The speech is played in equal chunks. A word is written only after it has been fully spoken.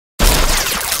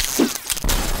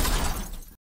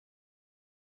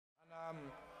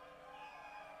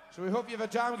So we hope you have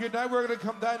a damn good night. We're going to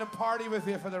come down and party with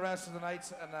you for the rest of the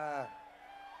night.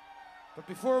 But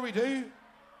before we do,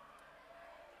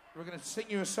 we're going to sing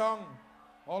you a song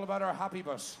all about our happy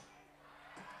bus.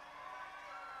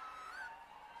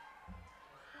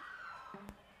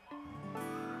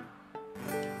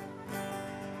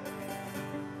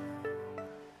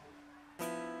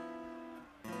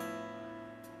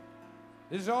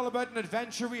 This is all about an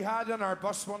adventure we had on our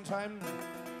bus one time.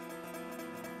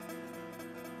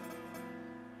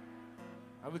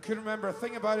 And we couldn't remember a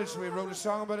thing about it, so we wrote a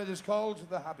song about it. It's called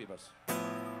The Happy Bus.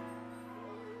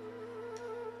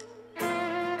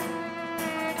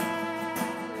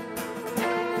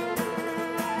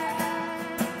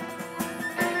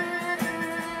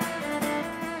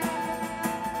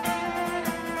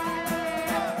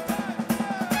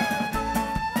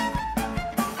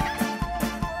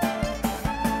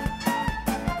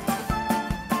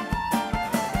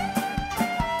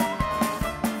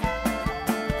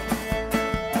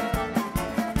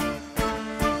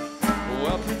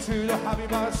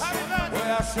 We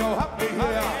are so happy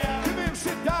here. Come in,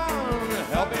 sit down.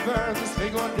 Help me burn this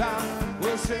thing on down.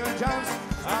 We'll sing and dance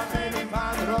and maybe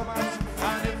find the romance.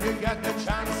 And if you get the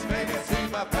chance, maybe see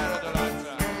my paradise.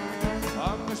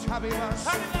 On this happy bus,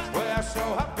 we are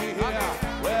so happy here.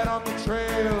 We're on the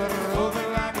trail and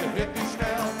roving like a hippie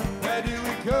snail. Where do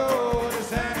we go?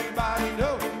 Does anybody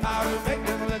know how to make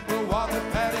them little water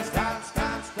petties dance,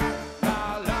 dance, dance?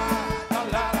 La la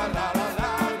la la la la.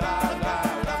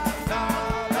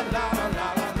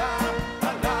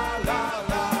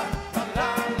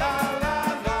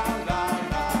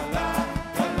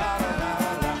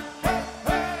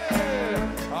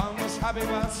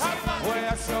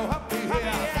 We're so happy here.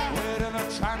 We're in a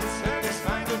trance in this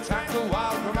tangle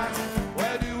wild romance.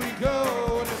 Where do we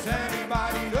go? Does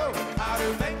anybody know how to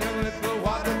make them little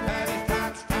water pennies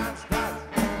dance, dance, dance?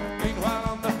 Meanwhile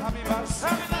on the happy bus,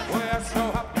 we're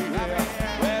so happy here.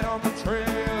 We're on the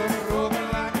trail, roving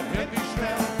like a hippie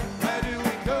snail. Where do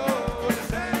we go?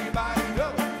 Does anybody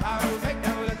know how to make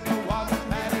them little water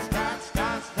pennies dance,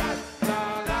 dance, dance? La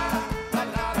la la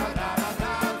la la la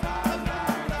la la la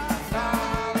la.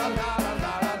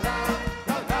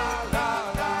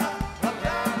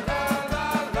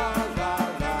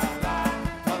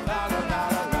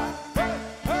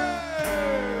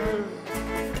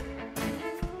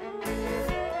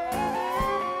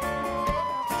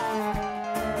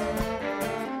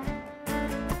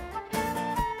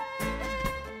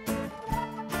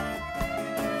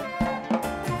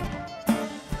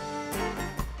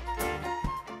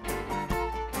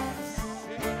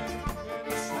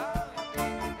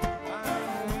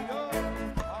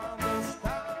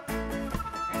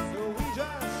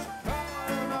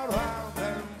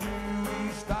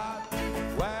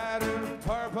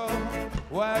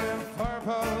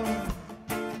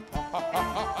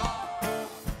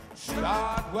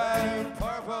 Start wearing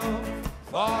purple,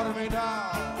 follow me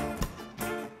down.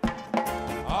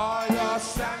 All your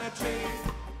sanity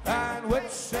and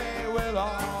wits say will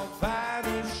all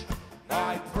vanish,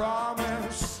 I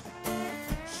promise.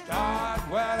 Start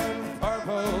wearing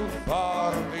purple,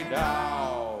 follow me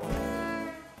down.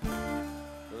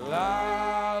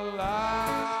 La la.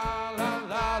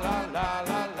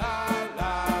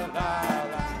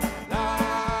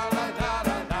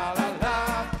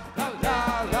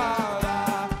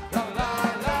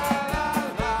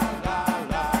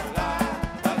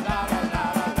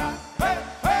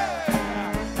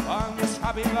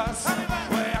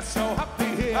 We're so happy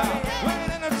here.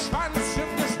 We're in a trance in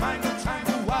this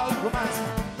tangle wild romance.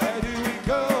 Where do we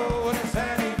go? Does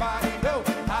anybody know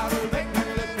how to make them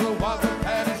little water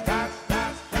pennies dance,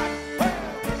 dance, dance?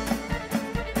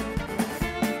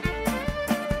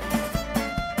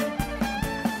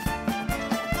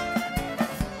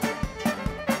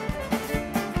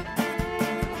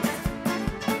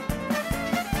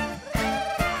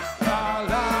 La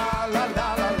la la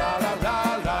la la la la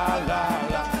la la.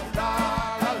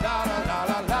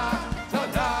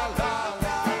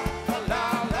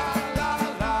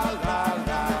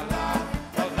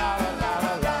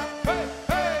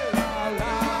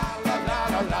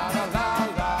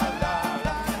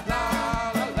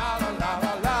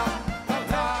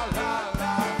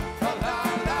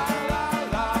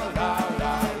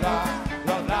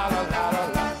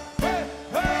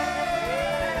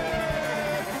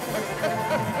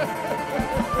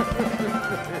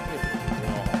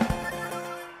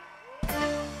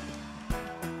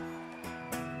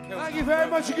 Thank you very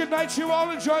much and good night. You all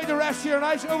enjoy the rest of your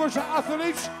night. Over to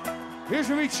athletes. Here's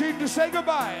a wee tune to say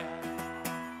goodbye.